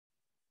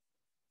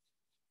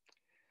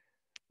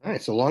All right,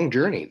 it's a long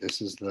journey.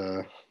 This is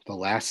the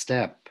last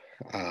step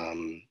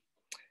um,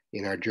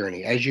 in our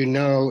journey. As you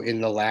know, in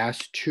the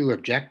last two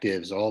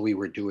objectives, all we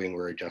were doing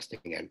were adjusting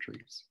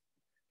entries.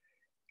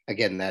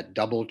 Again, that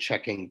double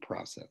checking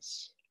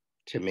process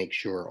to make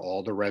sure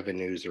all the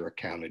revenues are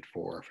accounted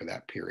for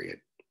that period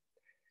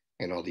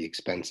and all the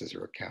expenses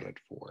are accounted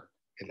for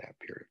in that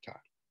period of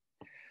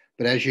time.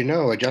 But as you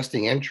know,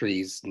 adjusting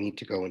entries need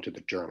to go into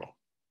the journal.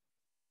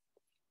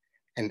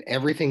 And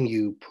everything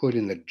you put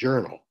in the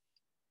journal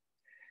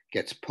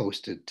gets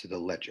posted to the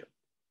ledger.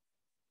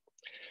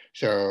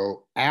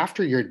 So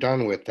after you're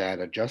done with that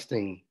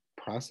adjusting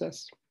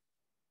process,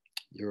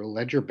 your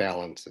ledger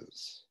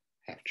balances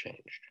have changed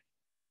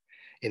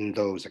in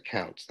those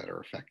accounts that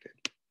are affected.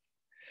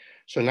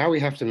 So now we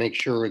have to make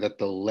sure that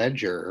the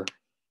ledger,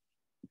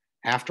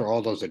 after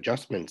all those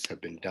adjustments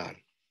have been done,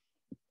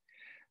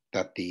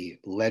 that the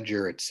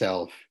ledger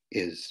itself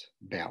is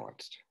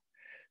balanced.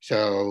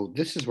 So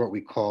this is what we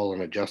call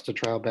an adjusted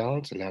trial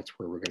balance, and that's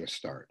where we're going to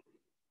start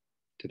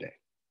today.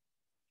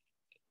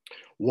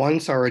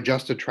 Once our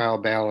adjusted trial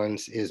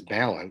balance is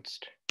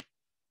balanced,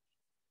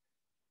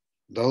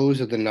 those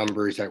are the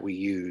numbers that we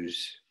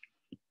use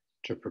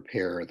to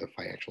prepare the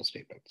financial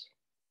statements.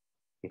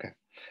 Okay,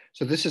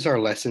 so this is our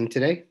lesson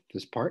today,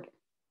 this part.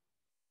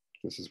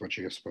 This is what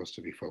you're supposed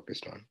to be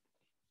focused on.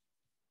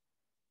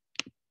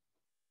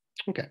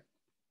 Okay,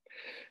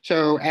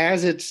 so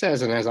as it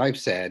says, and as I've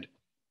said,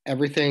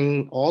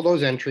 everything, all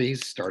those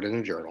entries start in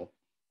a journal.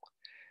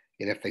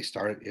 And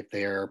if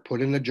they are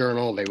put in the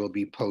journal, they will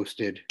be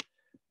posted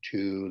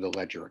to the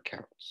ledger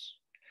accounts.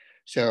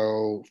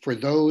 So for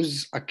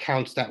those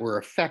accounts that were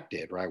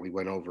affected, right, we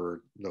went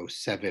over those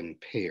 7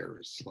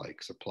 pairs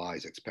like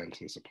supplies,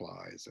 expense and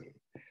supplies, and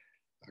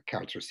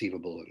accounts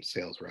receivable and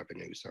sales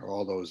revenue. So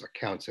all those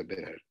accounts have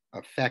been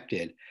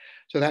affected.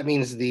 So that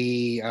means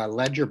the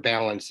ledger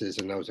balances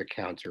in those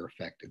accounts are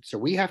affected. So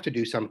we have to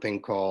do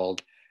something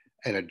called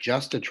an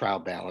adjusted trial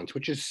balance,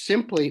 which is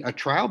simply a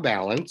trial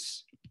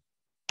balance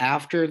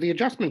after the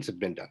adjustments have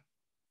been done.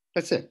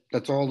 That's it.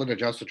 That's all an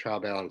adjusted trial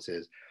balance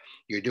is.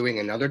 You're doing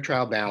another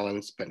trial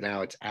balance, but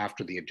now it's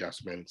after the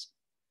adjustments.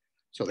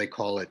 So they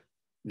call it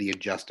the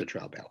adjusted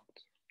trial balance.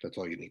 That's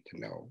all you need to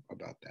know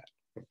about that.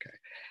 Okay.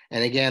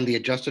 And again, the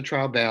adjusted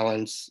trial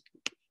balance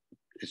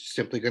is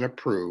simply going to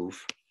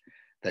prove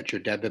that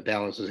your debit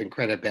balances and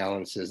credit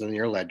balances in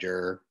your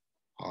ledger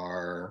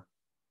are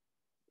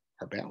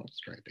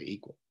balanced, right? They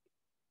equal.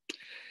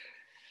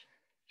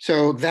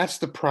 So that's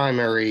the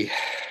primary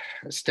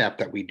step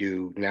that we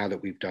do now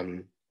that we've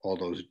done all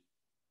those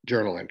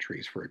journal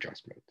entries for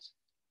adjustments.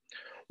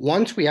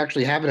 Once we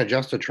actually have an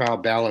adjusted trial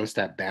balance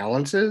that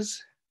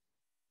balances,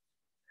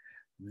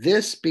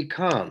 this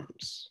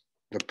becomes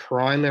the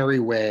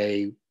primary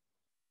way,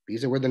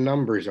 these are where the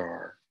numbers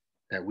are,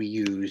 that we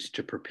use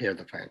to prepare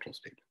the financial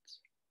statements.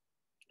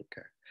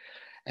 Okay.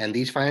 And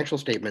these financial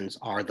statements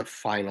are the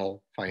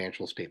final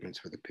financial statements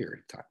for the period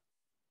of time.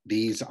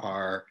 These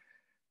are,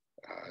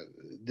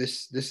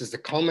 this is the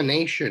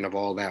culmination of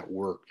all that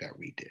work that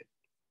we did,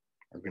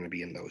 are going to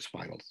be in those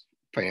final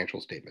financial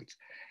statements.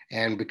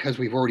 And because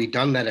we've already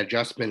done that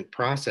adjustment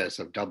process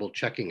of double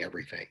checking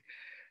everything,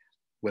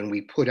 when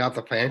we put out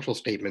the financial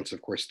statements,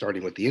 of course,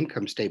 starting with the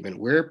income statement,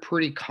 we're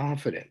pretty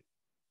confident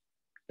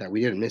that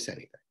we didn't miss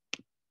anything,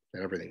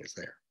 that everything is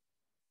there.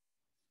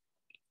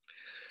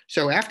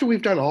 So after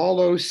we've done all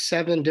those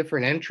 7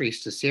 different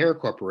entries to Sierra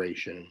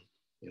Corporation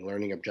in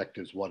Learning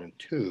Objectives 1 and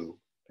 2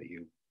 that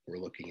you were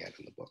looking at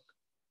in the book,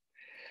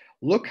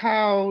 look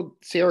how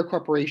Sierra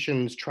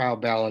Corporation's trial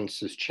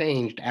balance has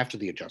changed after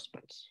the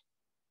adjustments.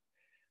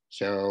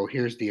 So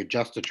here's the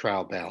adjusted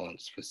trial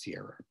balance for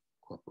Sierra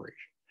Corporation.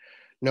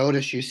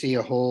 Notice you see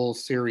a whole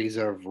series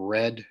of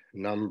red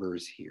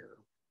numbers here,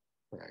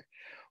 right?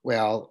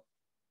 Well,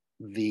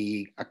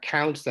 the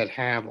accounts that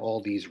have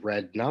all these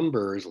red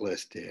numbers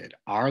listed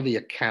are the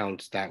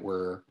accounts that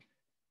were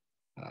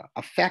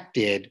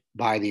affected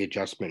by the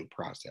adjustment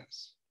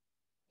process,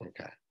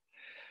 okay?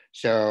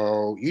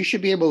 So you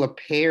should be able to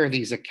pair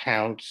these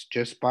accounts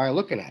just by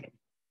looking at them.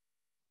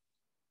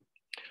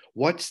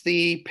 What's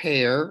the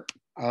pair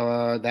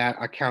that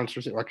accounts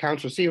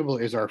receivable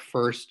is our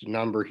first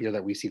number here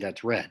that we see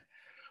that's red.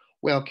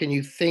 Well, can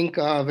you think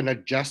of an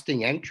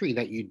adjusting entry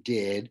that you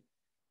did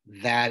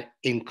that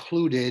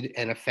included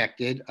and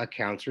affected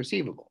accounts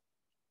receivable?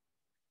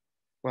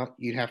 Well,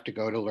 you'd have to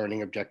go to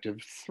Learning Objective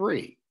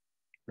 3,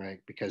 right?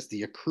 Because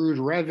the accrued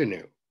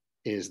revenue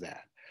is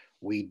that.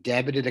 We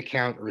debited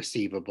account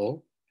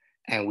receivable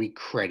and we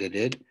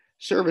credited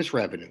service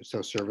revenue.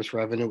 So service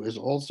revenue is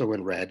also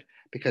in red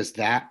because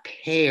that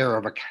pair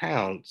of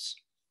accounts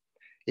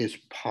is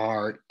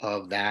part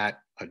of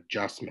that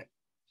adjustment,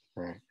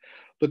 right?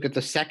 Look at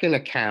the second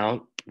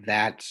account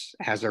that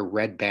has a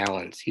red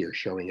balance here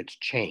showing it's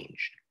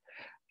changed.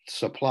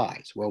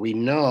 Supplies. Well, we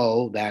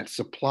know that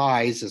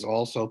supplies is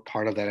also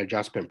part of that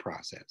adjustment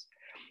process.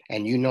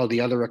 And you know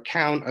the other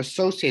account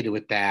associated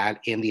with that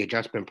in the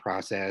adjustment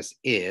process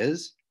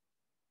is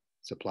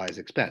supplies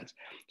expense.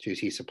 So you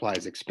see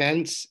supplies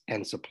expense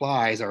and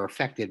supplies are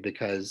affected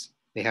because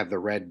they have the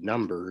red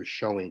numbers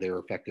showing they were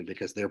affected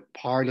because they're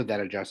part of that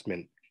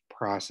adjustment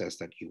process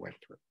that you went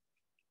through.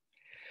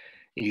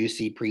 You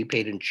see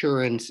prepaid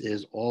insurance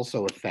is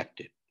also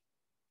affected.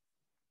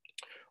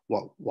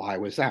 Well, why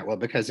was that? Well,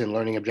 because in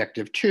learning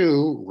objective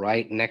 2,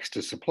 right next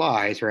to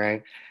supplies,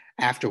 right,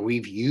 after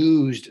we've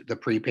used the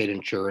prepaid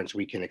insurance,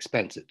 we can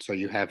expense it. So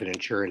you have an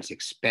insurance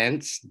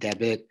expense,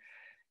 debit,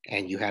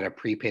 and you had a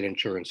prepaid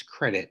insurance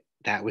credit.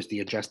 That was the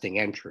adjusting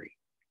entry.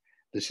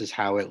 This is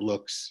how it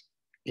looks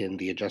in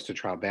the adjusted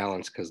trial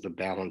balance because the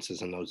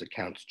balances in those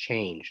accounts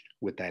changed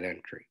with that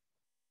entry.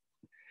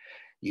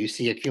 You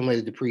see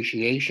accumulated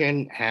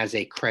depreciation has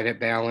a credit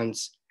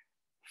balance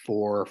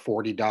for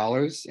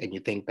 $40, and you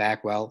think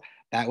back, well,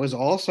 that was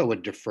also a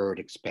deferred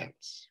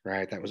expense,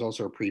 right? That was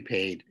also a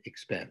prepaid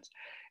expense.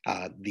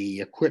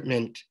 The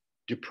equipment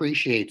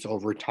depreciates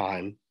over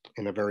time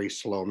in a very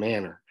slow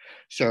manner.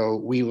 So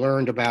we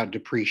learned about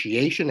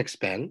depreciation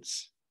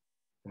expense,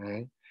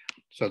 right?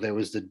 So there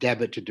was the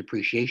debit to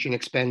depreciation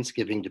expense,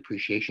 giving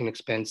depreciation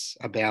expense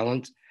a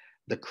balance,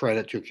 the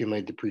credit to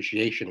accumulated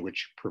depreciation,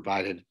 which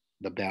provided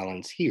the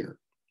balance here.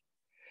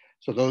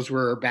 So those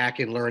were back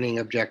in learning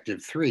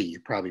objective 3, you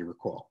probably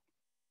recall.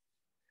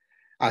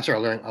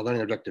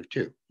 Learning objective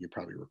 2, you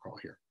probably recall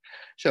here.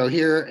 So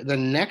here, the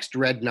next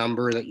red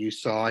number that you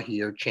saw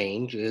here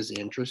change is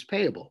interest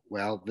payable.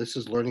 Well, this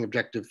is learning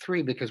objective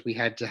 3 because we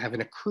had to have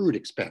an accrued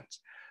expense.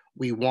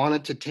 We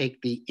wanted to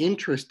take the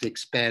interest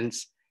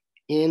expense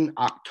in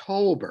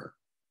October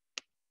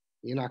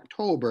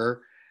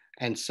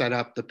and set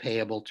up the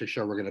payable to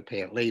show we're going to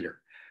pay it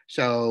later.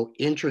 So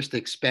interest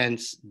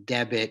expense,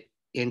 debit,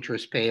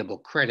 interest payable,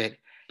 credit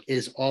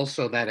is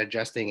also that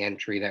adjusting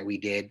entry that we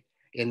did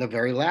in the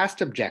very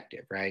last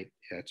objective, right?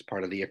 It's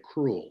part of the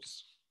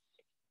accruals.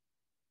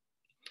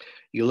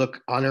 You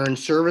look, unearned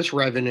service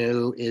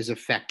revenue is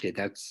affected.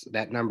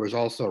 That number is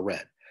also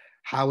red.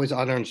 How is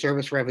unearned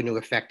service revenue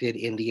affected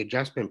in the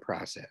adjustment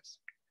process?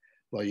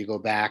 Well, you go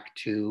back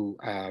to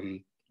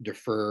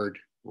deferred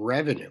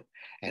revenue,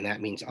 and that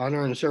means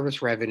unearned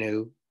service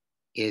revenue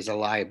is a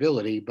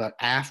liability, but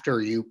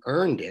after you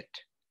earned it,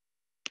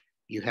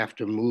 you have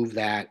to move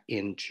that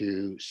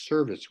into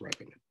service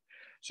revenue.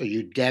 So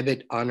you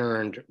debit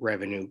unearned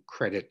revenue,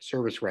 credit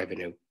service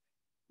revenue.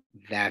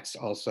 That's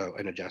also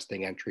an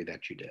adjusting entry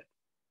that you did.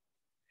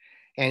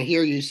 And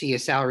here you see a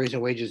salaries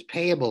and wages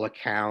payable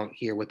account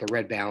here with the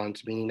red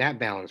balance, meaning that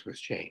balance was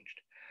changed.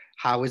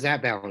 How was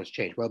that balance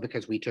changed? Well,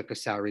 because we took a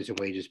salaries and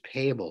wages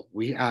payable,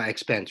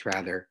 expense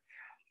rather,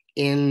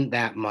 in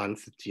that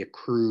month, it's the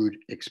accrued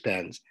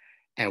expense,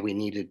 and we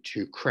needed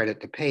to credit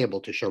the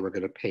payable to show we're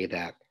going to pay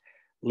that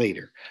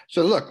later.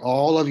 So look,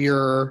 all of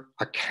your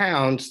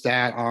accounts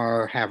that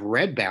have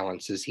red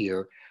balances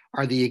here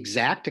are the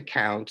exact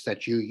accounts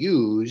that you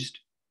used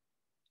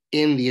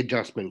in the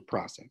adjustment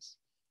process.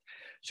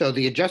 So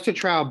the adjusted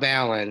trial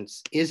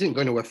balance isn't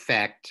going to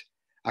affect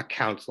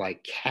accounts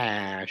like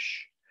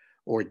cash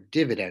or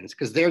dividends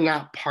because they're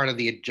not part of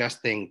the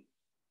adjusting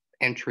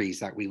entries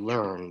that we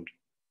learned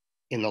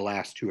in the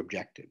last 2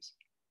 objectives.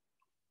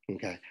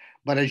 Okay.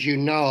 But as you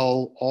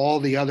know, all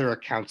the other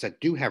accounts that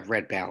do have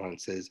red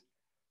balances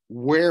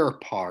were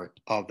part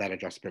of that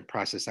adjustment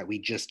process that we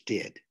just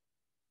did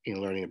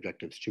in learning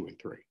objectives 2 and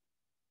 3.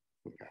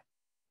 Okay.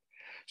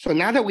 So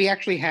now that we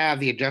actually have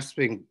the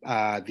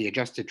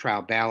adjusted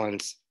trial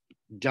balance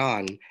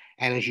done,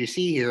 and as you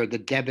see here, the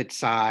debit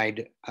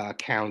side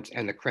accounts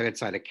and the credit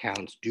side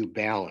accounts do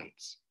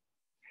balance.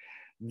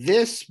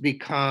 This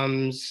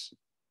becomes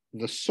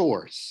the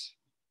source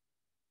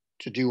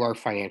to do our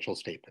financial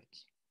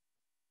statements.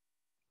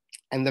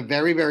 And the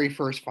very, very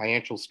first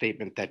financial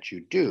statement that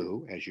you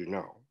do, as you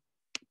know,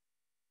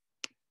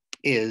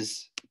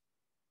 is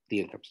the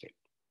income statement.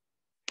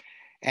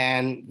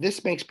 And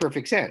this makes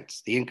perfect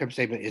sense. The income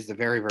statement is the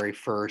very, very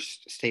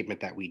first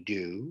statement that we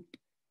do.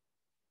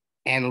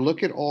 And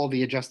look at all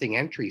the adjusting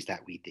entries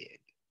that we did.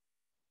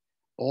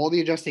 All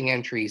the adjusting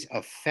entries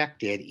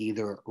affected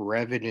either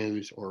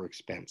revenues or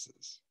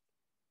expenses.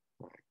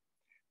 Right.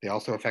 They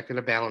also affected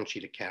a balance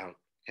sheet account,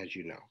 as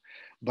you know.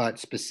 But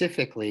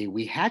specifically,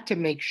 we had to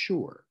make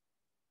sure,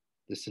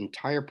 this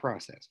entire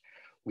process,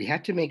 we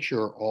had to make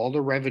sure all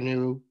the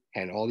revenue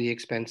and all the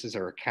expenses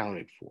are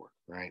accounted for,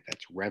 right?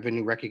 That's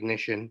revenue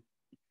recognition,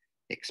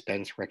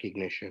 expense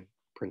recognition,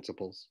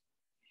 principles.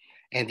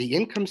 And the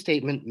income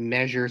statement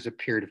measures a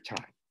period of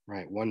time,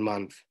 right? 1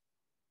 month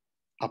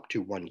up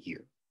to 1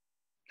 year.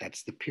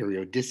 That's the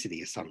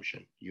periodicity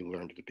assumption you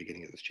learned at the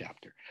beginning of this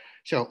chapter.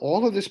 So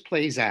all of this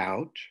plays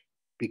out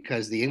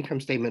because the income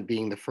statement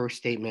being the first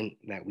statement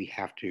that we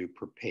have to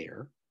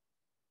prepare,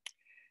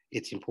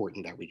 it's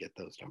important that we get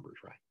those numbers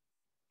right.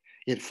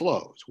 It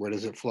flows. Where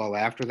does it flow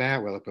after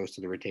that? Well, it goes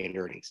to the retained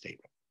earnings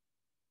statement.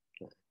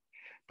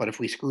 But if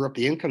we screw up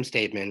the income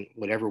statement,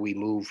 whatever we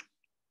move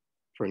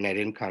for net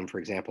income, for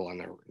example, on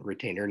the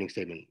retained earnings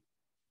statement,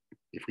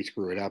 if we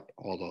screw it up,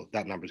 although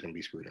that number is going to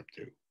be screwed up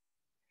too.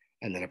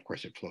 And then, of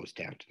course, it flows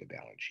down to the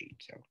balance sheet.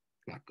 So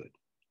not good.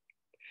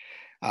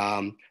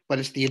 But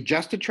it's the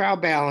adjusted trial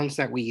balance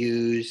that we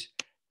use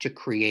to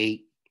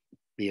create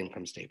the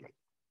income statement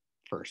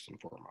first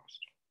and foremost.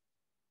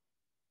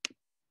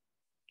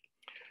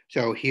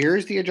 So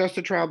here's the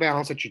adjusted trial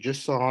balance that you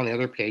just saw on the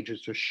other page.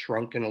 It's just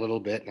shrunken a little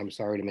bit, and I'm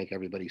sorry to make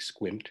everybody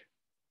squint.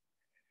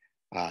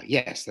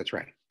 Yes, that's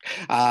right.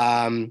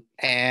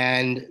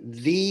 And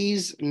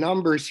these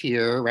numbers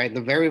here, right,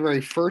 the very,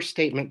 very first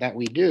statement that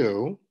we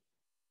do,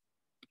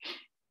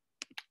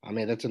 I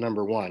mean, that's a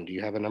number one. Do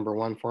you have a number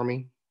one for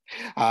me?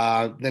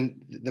 Then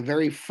the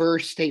very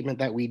first statement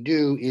that we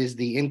do is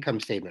the income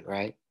statement,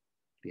 right?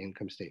 The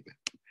income statement.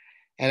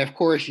 And of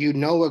course, you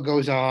know what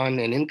goes on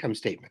in income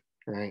statement,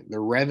 right? The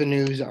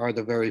revenues are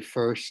the very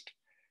first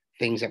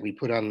things that we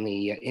put on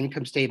the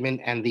income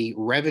statement, and the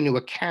revenue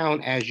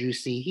account, as you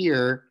see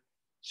here,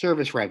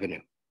 service revenue.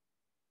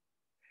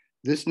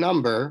 This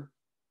number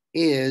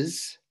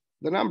is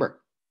the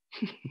number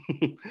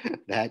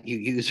that you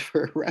use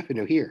for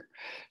revenue here.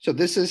 So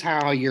this is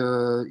how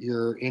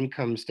your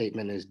income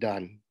statement is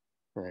done,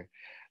 right?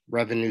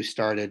 Revenue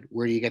started.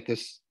 Where do you get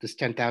this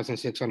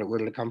 10,600? Where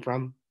did it come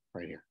from?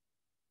 Right here.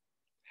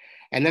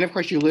 And then of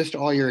course you list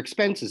all your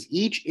expenses.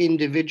 Each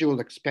individual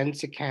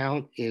expense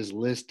account is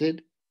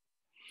listed.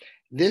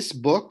 This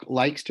book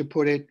likes to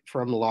put it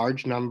from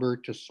large number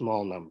to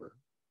small number.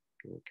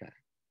 Okay.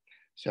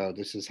 So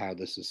this is how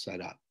this is set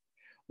up.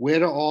 Where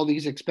do all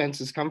these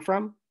expenses come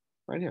from?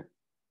 Right here.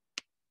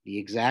 The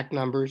exact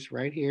numbers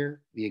right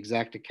here. The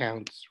exact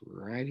accounts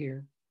right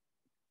here.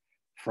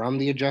 From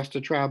the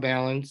adjusted trial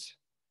balance,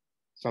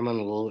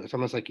 it's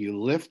almost like you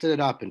lifted it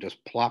up and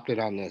just plopped it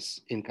on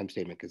this income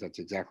statement, because that's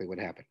exactly what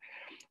happened.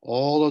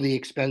 All of the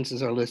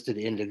expenses are listed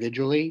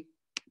individually.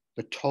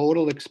 The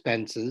total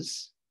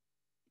expenses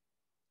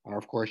are,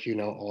 of course, you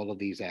know, all of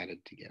these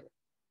added together.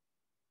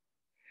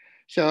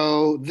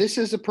 So this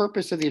is the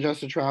purpose of the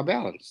adjusted trial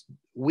balance.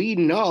 We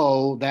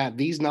know that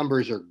these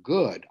numbers are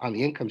good on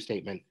the income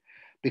statement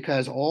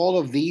because all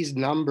of these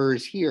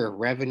numbers here,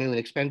 revenue and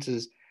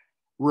expenses,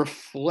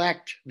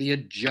 reflect the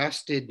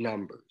adjusted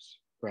numbers,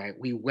 right?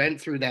 We went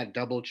through that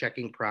double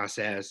checking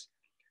process.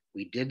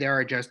 We did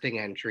our adjusting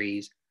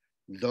entries.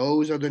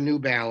 Those are the new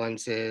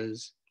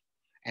balances,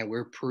 and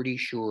we're pretty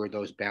sure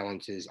those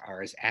balances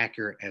are as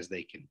accurate as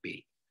they can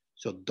be.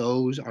 So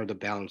those are the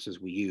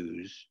balances we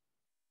use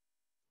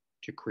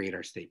to create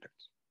our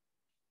statements.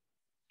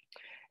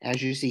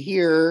 As you see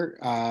here,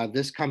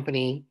 this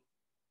company,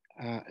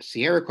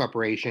 Sierra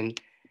Corporation,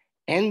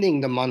 ending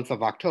the month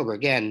of October,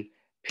 again,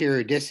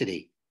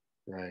 periodicity,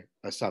 right,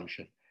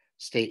 assumption.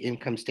 State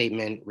income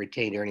statement,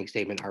 retained earnings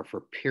statement are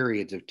for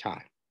periods of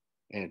time.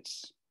 And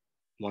it's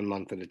 1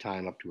 month at a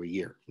time up to a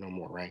year, no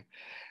more, right?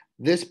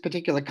 This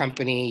particular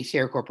company,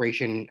 Sierra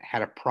Corporation,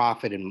 had a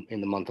profit in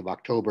the month of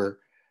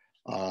October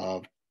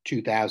of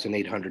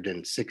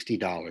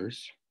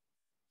 $2,860.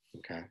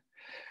 Okay.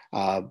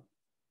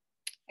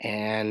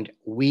 And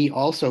we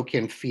also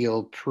can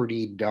feel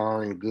pretty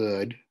darn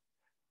good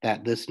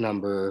that this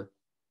number,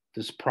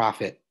 this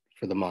profit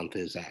for the month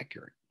is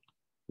accurate.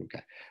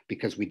 Okay.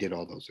 Because we did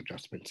all those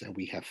adjustments and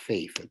we have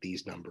faith that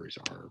these numbers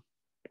are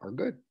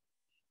good.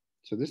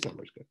 So this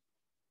number is good.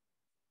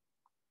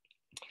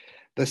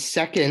 The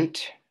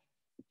second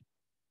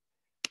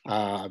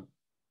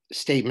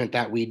statement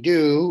that we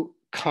do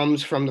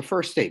comes from the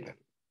first statement,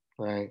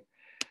 right?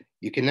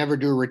 You can never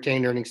do a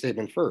retained earnings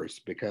statement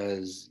first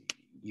because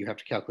you have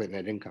to calculate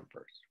net income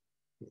first.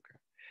 Okay.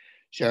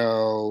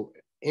 So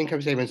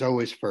income statement is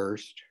always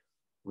first,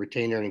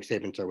 retained earnings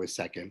statements are always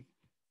second.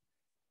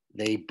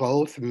 They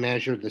both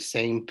measure the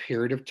same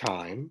period of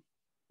time.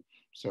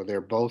 So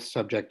they're both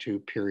subject to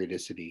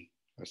periodicity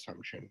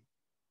assumption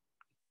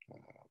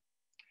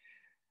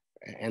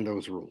and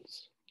those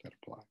rules that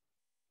apply.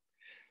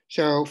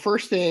 So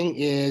first thing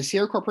is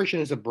Sierra Corporation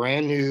is a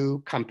brand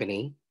new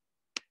company.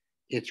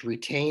 Its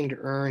retained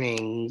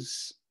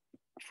earnings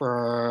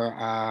for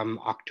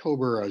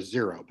October are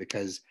zero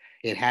because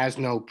it has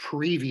no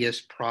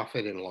previous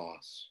profit and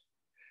loss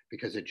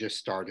because it just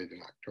started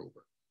in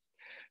October.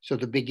 So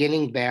the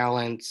beginning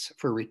balance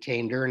for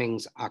retained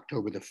earnings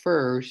October the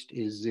 1st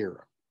is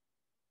zero.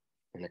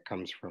 And it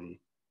comes from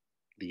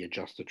the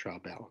adjusted trial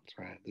balance,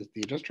 right?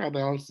 The adjusted trial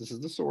balance, this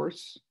is the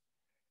source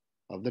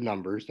of the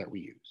numbers that we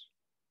use.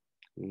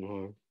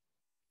 Mm-hmm.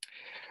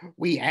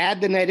 We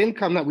add the net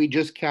income that we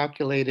just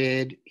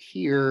calculated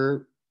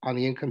here on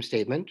the income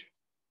statement.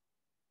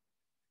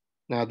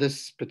 Now,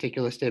 this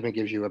particular statement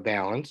gives you a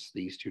balance,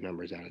 these two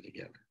numbers added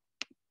together.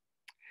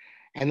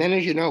 And then,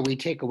 as you know, we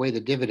take away the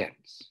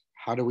dividends.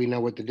 How do we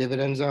know what the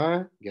dividends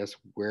are? Guess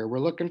where we're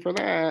looking for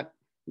that?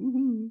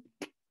 Mm-hmm.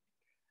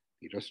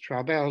 The adjusted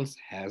trial balance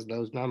has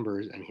those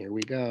numbers, and here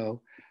we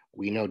go.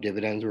 We know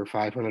dividends were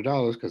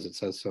 $500 because it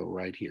says so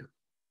right here.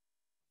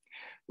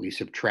 We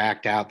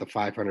subtract out the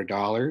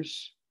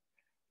 $500.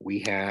 We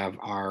have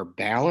our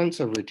balance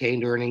of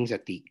retained earnings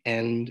at the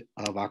end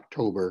of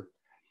October,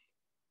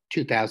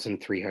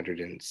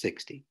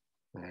 $2,360.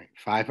 Right,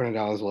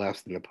 $500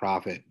 less than the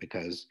profit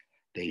because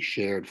they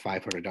shared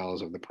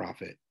 $500 of the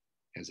profit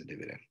as a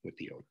dividend with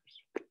the owners.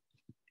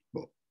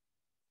 Cool.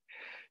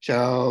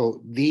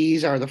 So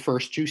these are the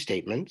first two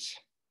statements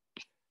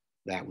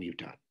that we've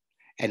done.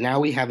 And now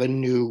we have a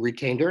new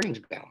retained earnings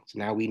balance.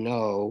 Now we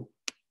know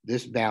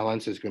this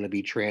balance is going to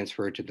be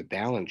transferred to the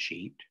balance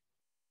sheet,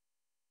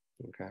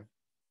 okay,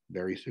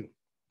 very soon.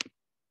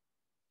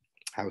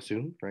 How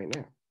soon? Right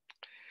now.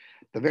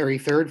 The very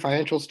third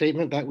financial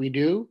statement that we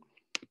do,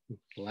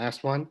 the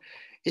last one,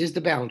 is the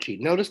balance sheet.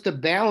 Notice the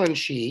balance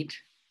sheet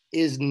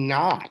is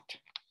not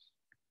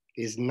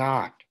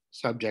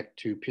subject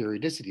to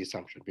periodicity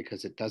assumption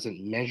because it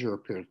doesn't measure a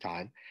period of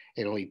time.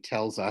 It only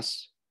tells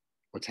us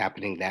what's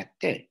happening that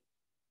day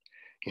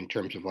in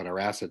terms of what our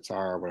assets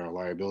are, what our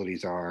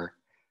liabilities are,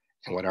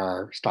 and what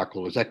our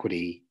stockholders'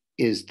 equity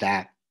is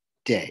that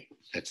day.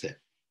 That's it,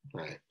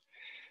 right?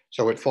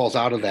 So it falls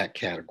out of that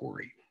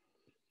category.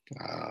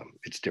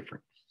 It's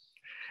different.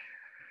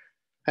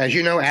 As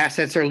you know,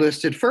 assets are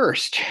listed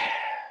first.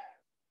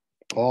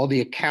 All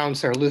the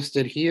accounts are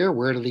listed here.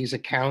 Where do these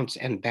accounts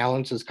and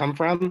balances come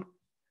from?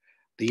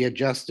 The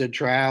adjusted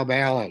trial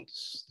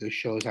balance. This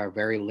shows our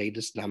very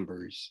latest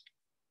numbers,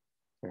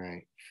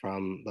 right,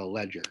 from the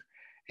ledger.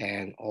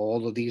 And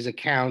all of these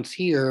accounts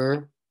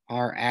here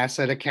are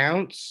asset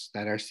accounts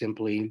that are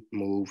simply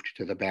moved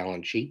to the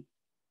balance sheet.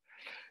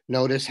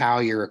 Notice how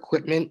your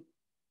equipment,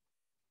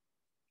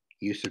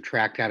 you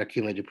subtract out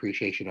accumulated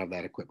depreciation of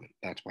that equipment.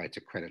 That's why it's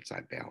a credit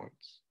side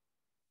balance,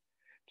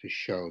 to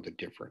show the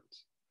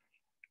difference.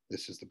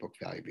 This is the book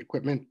value of the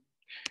equipment.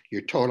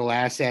 Your total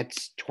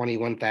assets,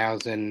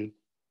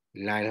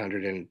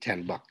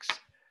 $21,910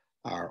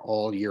 are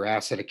all your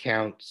asset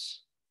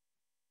accounts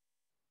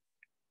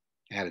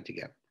added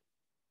together.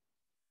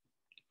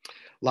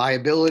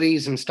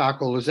 Liabilities and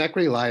stockholders'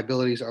 equity.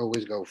 Liabilities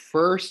always go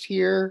first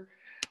here.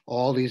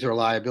 All these are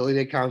liability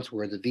accounts.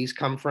 Where did these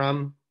come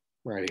from?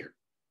 Right here.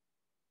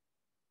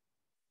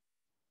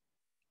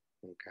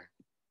 Okay.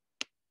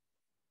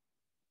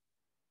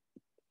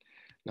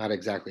 Not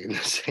exactly in the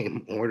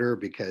same order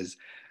because,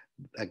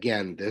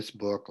 again, this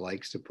book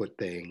likes to put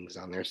things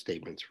on their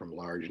statements from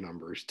large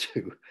numbers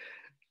to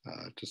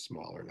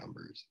smaller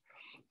numbers.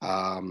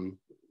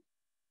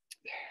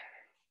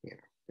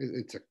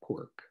 It's a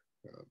quirk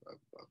of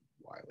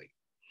Wiley.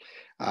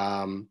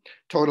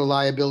 Total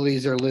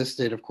liabilities are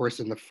listed, of course,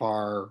 in the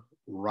far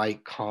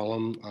right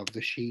column of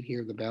the sheet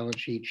here, the balance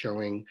sheet,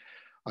 showing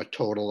a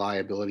total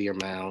liability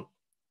amount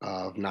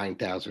of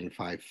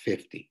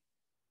 $9,550.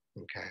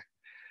 Okay.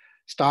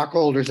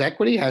 Stockholders'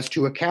 equity has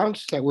two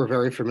accounts that we're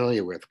very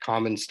familiar with.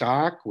 Common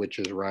stock, which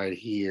is right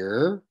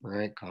here,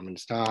 right? Common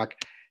stock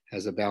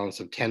has a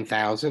balance of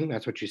 $10,000.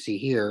 That's what you see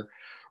here.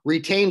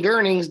 Retained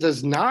earnings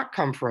does not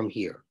come from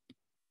here.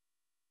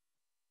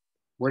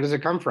 Where does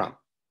it come from?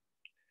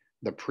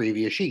 The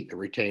previous sheet, the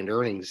retained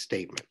earnings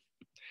statement.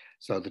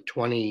 So the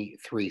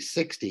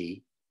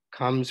 2360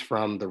 comes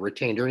from the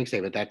retained earnings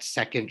statement, that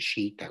second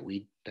sheet that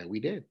we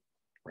did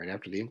right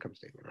after the income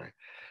statement, right?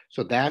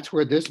 So that's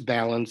where this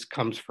balance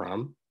comes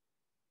from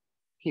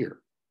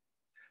here.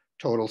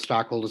 Total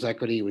stockholders'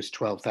 equity was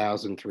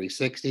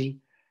 $12,360.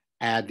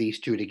 Add these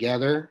two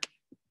together,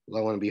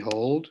 lo and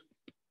behold,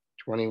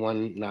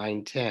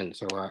 $21,910.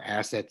 So our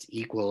assets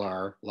equal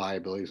our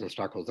liabilities and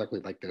stockholders'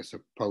 equity like they're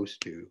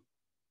supposed to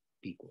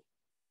equal,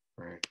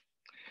 right?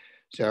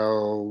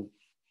 So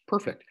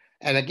perfect.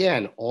 And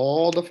again,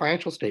 all the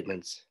financial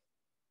statements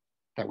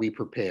that we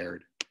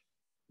prepared,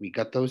 we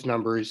got those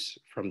numbers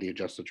from the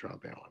adjusted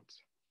trial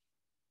balance.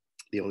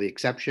 The only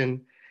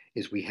exception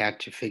is we had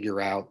to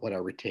figure out what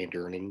our retained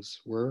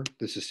earnings were.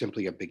 This is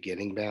simply a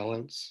beginning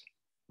balance.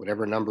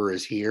 Whatever number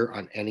is here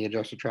on any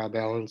adjusted trial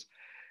balance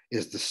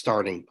is the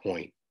starting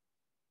point.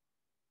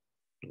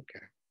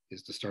 Okay,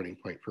 is the starting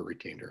point for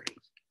retained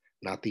earnings,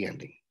 not the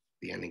ending.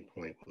 The ending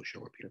point will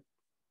show up here.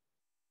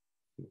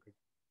 Okay.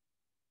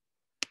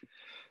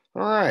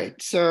 All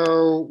right,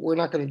 so we're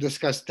not going to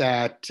discuss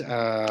that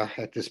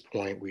at this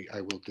point.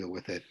 I will deal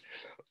with it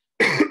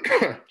in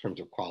terms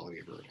of quality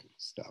of earnings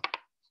stuff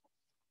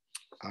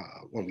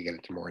when we get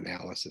into more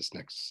analysis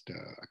next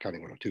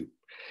Accounting 102.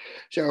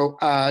 So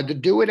the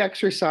do it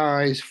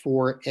exercise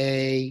for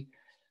A,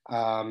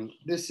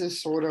 this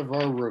is sort of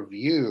a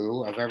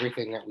review of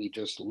everything that we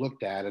just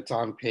looked at. It's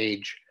on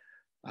page,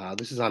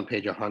 this is on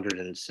page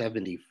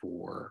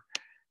 174.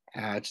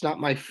 It's not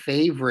my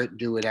favorite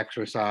do it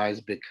exercise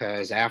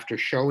because after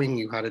showing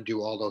you how to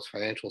do all those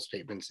financial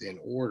statements in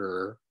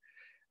order,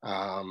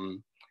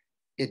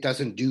 it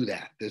doesn't do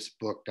that. This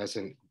book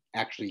doesn't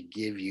actually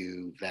give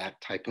you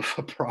that type of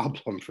a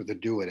problem for the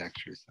do it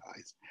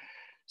exercise.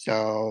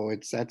 So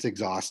that's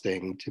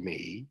exhausting to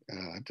me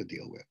to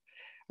deal with.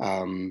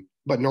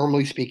 But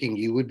normally speaking,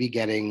 you would be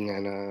getting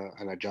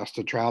an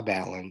adjusted trial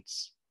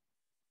balance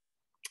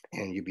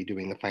and you'd be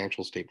doing the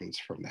financial statements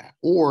from that.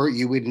 Or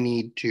you would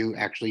need to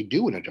actually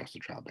do an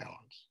adjusted trial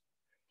balance,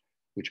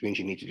 which means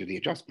you need to do the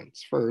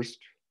adjustments first,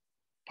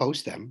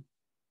 post them,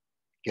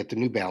 get the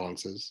new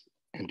balances,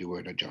 and do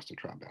an adjusted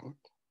trial balance.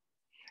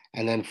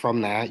 And then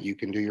from that, you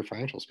can do your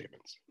financial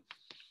statements.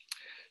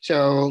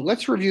 So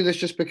let's review this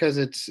just because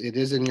it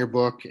is in your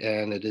book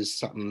and it is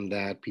something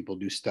that people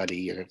do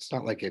study, and it's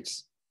not like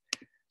it's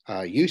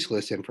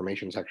useless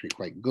information. It's actually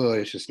quite good.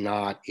 It's just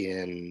not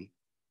in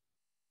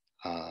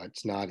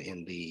It's not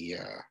in the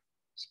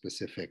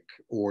specific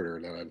order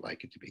that I'd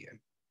like it to be in.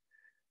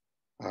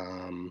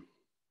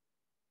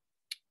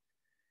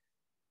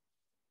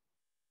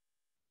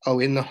 Oh,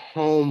 in the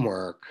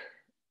homework,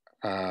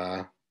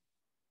 I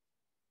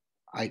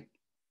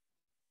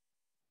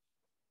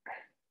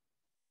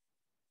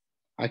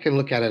can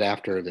look at it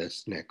after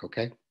this, Nick,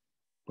 okay?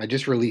 I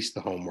just released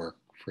the homework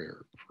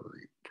for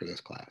this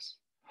class.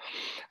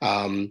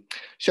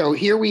 So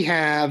here we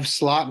have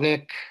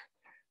Slotnick.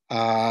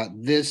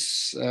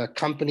 This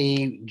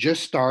company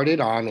just started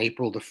on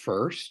April the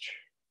 1st.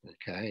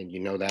 Okay, and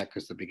you know that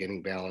because the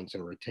beginning balance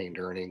and retained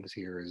earnings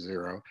here is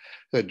 0.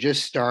 So it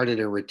just started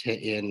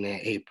in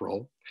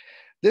April.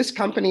 This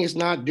company is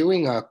not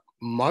doing a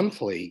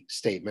monthly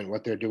statement.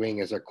 What they're doing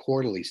is a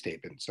quarterly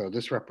statement. So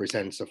this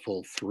represents a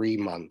full 3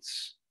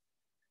 months,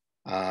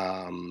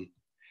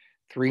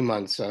 3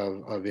 months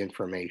of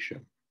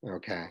information.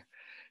 Okay,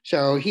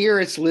 so here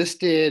it's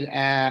listed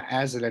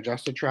as an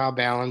adjusted trial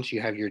balance.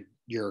 You have your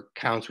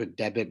accounts with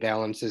debit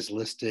balances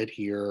listed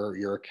here,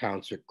 your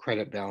accounts with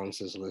credit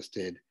balances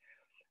listed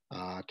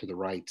to the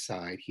right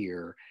side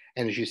here.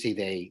 And as you see,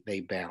 they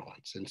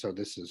balance. And so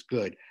this is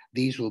good.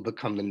 These will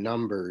become the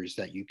numbers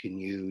that you can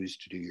use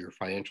to do your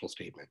financial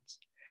statements.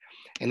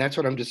 And that's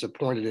what I'm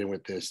disappointed in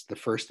with this. The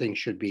first thing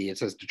should be, it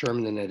says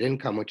determine the net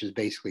income, which is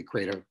basically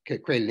create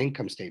an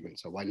income statement.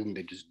 So why didn't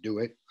they just do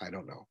it? I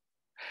don't know.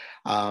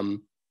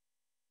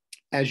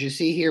 As you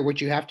see here, what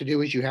you have to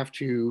do is you have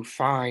to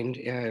find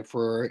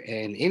for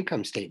an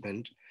income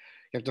statement,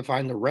 you have to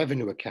find the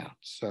revenue account.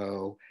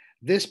 So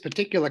this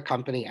particular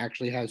company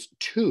actually has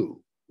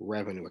 2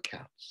 revenue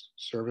accounts,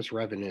 service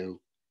revenue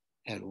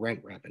and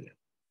rent revenue.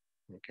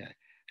 Okay,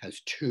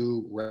 has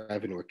 2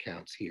 revenue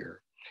accounts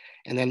here.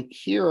 And then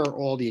here are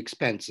all the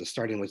expenses,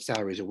 starting with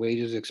salaries and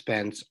wages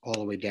expense, all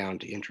the way down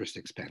to interest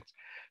expense.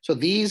 So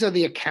these are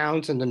the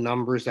accounts and the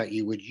numbers that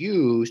you would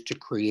use to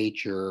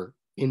create your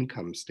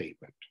income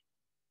statement.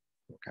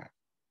 Okay.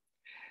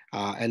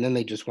 And then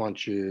they just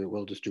want you,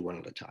 we'll just do one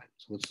at a time.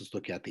 So let's just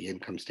look at the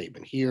income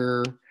statement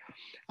here.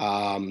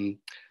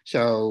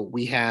 So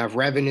we have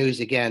revenues,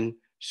 again,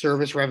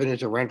 service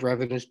revenues or rent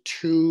revenues,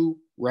 2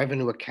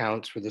 revenue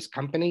accounts for this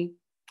company.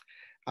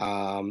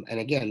 And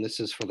again, this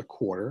is for the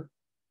quarter,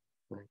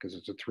 because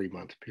it's a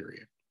 3-month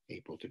period,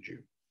 April to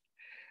June.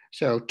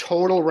 So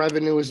total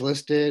revenue is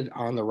listed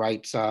on the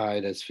right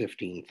side as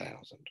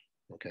 15,000.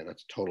 Okay,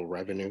 that's total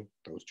revenue,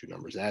 those 2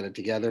 numbers added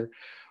together.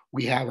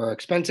 We have our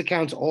expense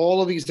accounts.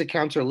 All of these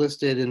accounts are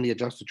listed in the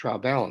adjusted trial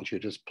balance. You're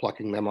just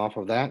plucking them off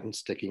of that and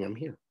sticking them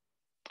here.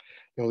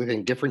 The only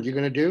thing different you're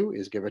going to do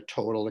is give a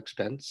total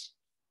expense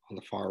on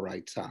the far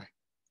right side.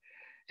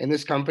 And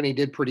this company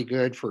did pretty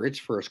good for its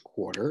first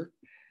quarter,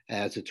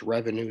 as its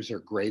revenues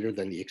are greater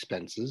than the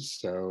expenses.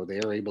 So they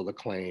are able to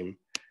claim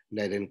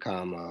net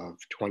income of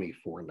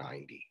 $24.90.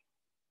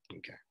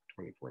 Okay,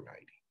 $24.90,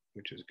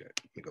 which is good.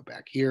 Let me go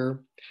back here.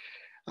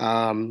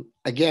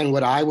 Again,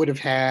 what I would have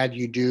had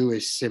you do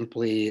is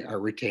simply a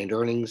retained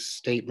earnings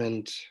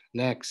statement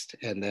next,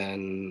 and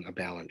then a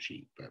balance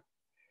sheet. But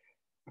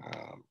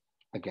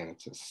again,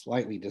 it's a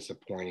slightly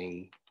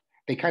disappointing.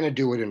 They kind of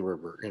do it in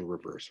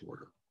reverse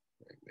order.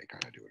 Right? They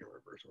kind of do it in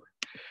reverse order.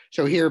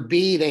 So here,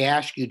 B, they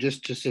ask you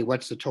just to say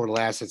what's the total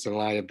assets and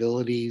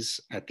liabilities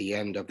at the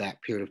end of that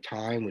period of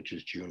time, which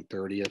is June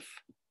 30th.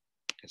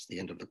 It's the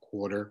end of the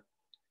quarter.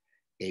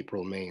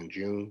 April, May, and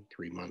June,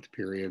 3-month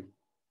period.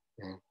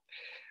 Yeah.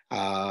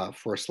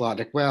 For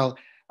Slotnick, well,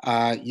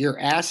 your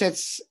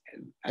assets,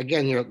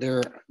 again,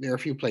 there are a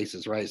few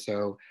places, right?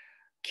 So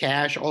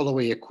cash, all the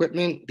way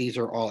equipment, these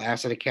are all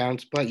asset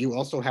accounts, but you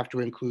also have to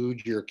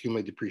include your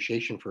accumulated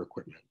depreciation for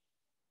equipment.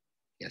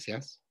 Yes,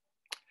 yes.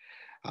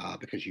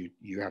 Because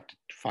you have to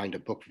find a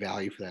book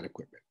value for that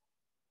equipment,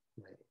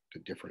 right? The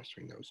difference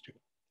between those 2.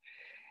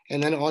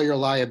 And then all your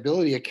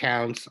liability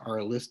accounts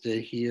are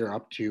listed here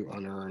up to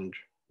unearned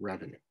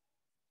revenue.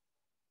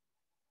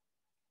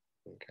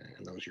 Okay,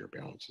 and those are your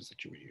balances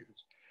that you would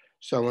use.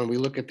 So when we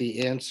look at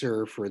the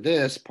answer for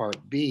this, part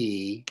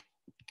B,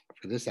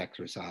 for this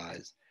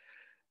exercise,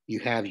 you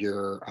have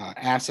your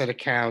asset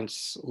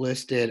accounts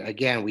listed.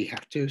 Again, we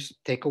have to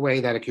take away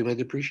that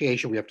accumulated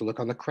depreciation. We have to look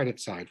on the credit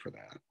side for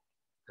that.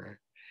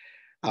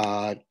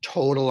 Right?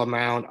 Total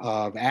amount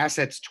of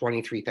assets,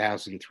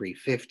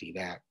 $23,350.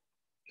 That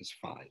is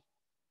fine.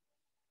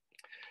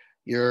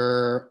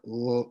 Your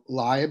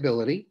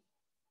liability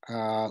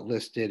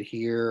listed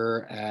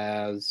here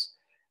as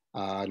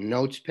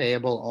notes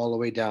payable all the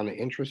way down to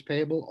interest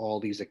payable. All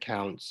these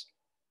accounts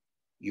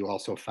you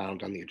also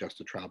found on the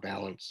adjusted trial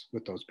balance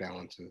with those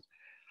balances.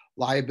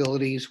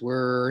 Liabilities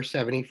were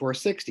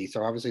 $74.60.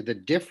 So obviously the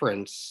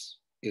difference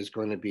is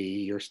going to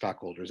be your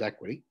stockholders'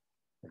 equity,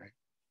 right?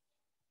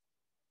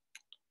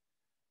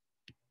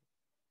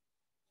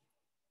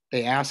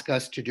 They ask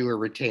us to do a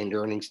retained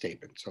earnings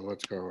statement. So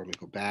let me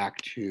go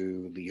back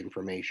to the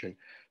information.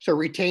 So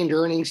retained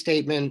earnings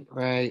statement,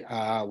 right?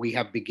 We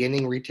have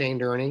beginning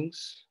retained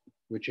earnings,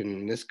 which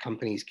in this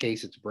company's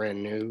case, it's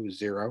brand new,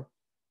 0.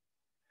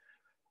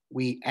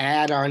 We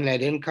add our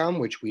net income,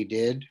 which we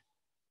did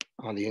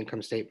on the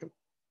income statement.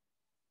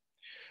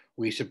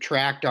 We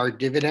subtract our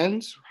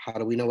dividends. How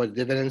do we know what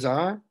dividends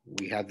are?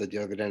 We have the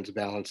dividends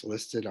balance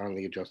listed on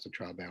the adjusted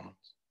trial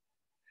balance.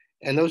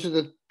 And those are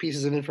the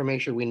pieces of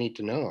information we need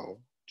to know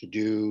to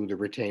do the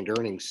retained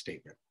earnings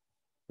statement,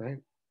 right?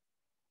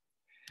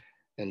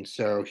 And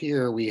so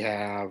here we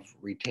have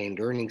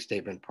retained earnings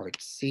statement part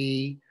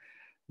C.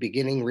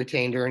 Beginning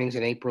retained earnings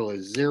in April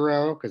is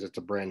 0 because it's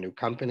a brand new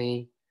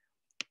company.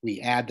 We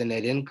add the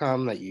net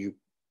income that you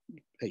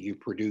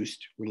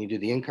produced when you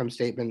did the income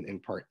statement in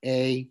part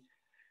A.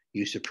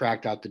 You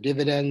subtract out the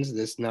dividends.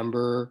 This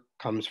number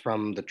comes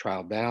from the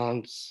trial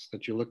balance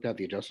that you looked at,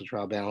 the adjusted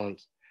trial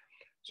balance.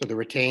 So the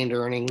retained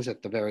earnings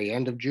at the very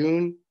end of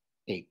June,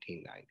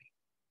 1890.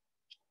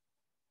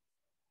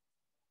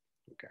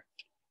 Okay.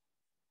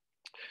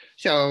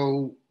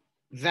 So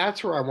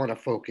that's where I want to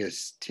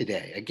focus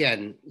today.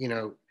 Again, you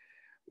know,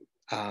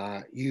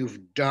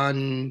 you've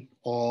done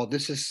all,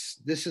 this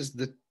is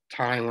the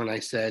time when I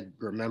said,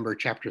 remember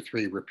chapter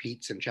 3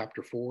 repeats in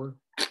chapter 4.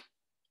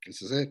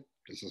 This is it.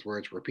 This is where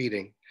it's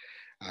repeating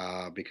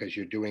because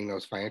you're doing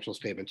those financial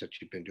statements that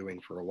you've been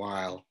doing for a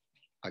while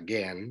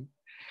again.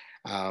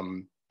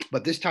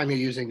 But this time you're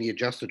using the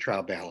adjusted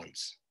trial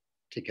balance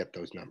to get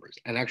those numbers.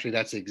 And actually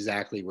that's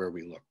exactly where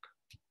we look,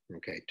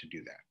 okay, to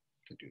do that.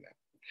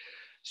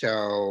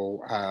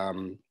 So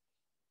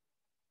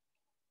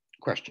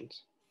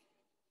questions?